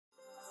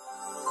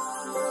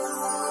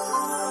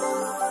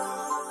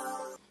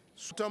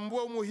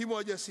Kutambua umuhimu wa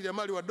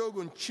wajasiriamali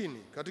wadogo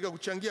nchini katika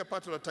kuchangia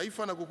pato la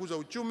taifa na kukuza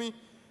uchumi,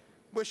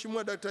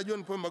 Mheshimiwa Dkt.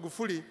 John Pombe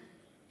Magufuli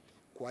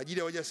kwa ajili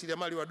ya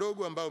wajasiriamali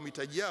wadogo ambao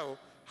mitaji yao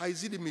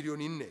haizidi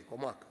milioni 4 kwa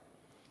mwaka.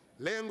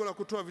 Lengo la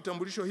kutoa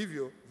vitambulisho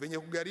hivyo vyenye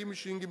kugharimu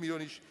shilingi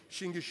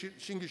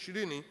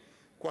 20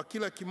 kwa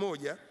kila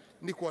kimoja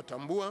ni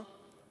kuwatambua,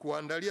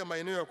 kuandalia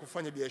maeneo ya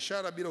kufanya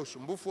biashara bila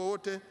usumbufu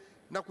wowote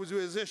na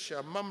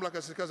kuziwezesha mamlaka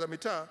ya serikali za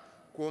mitaa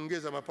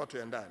kuongeza mapato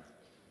ya ndani.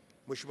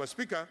 Mheshimiwa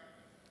Spika,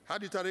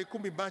 hadi tarehe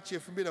 10 Machi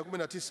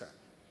 2019,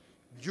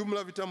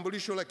 jumla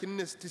vitambulisho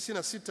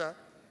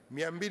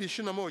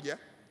 496,221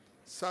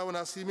 sawa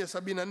na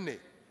 74%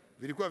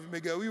 vilikuwa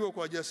vimegawiwa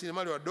kwa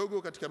wajasiriamali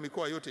wadogo katika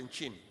mikoa yote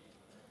nchini.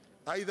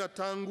 Aidha,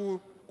 tangu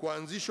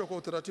kuanzishwa kwa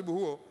utaratibu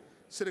huo,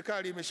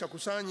 serikali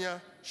imeshakusanya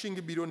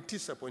shilingi bilioni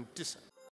 9.9